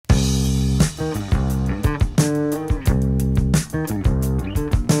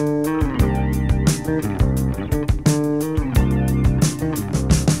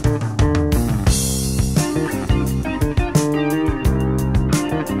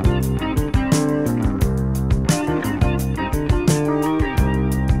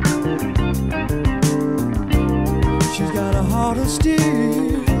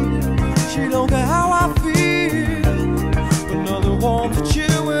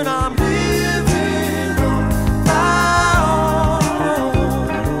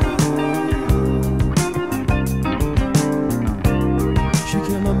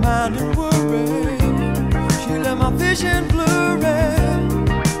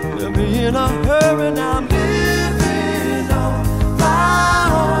in a hurry now. I'm living on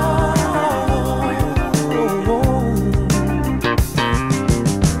my own.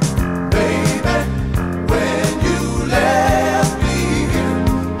 Baby, when you left me here,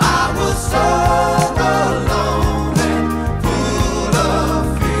 I was so alone and full of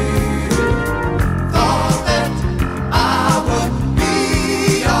fear. Thought that I would be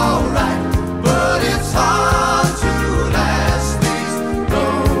alright, but it's hard to last these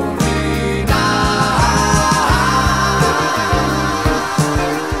lonely nights.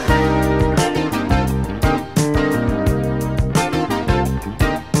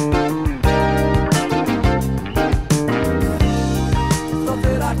 Thought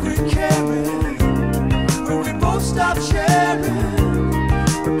that I could carry when we both stopped sharing.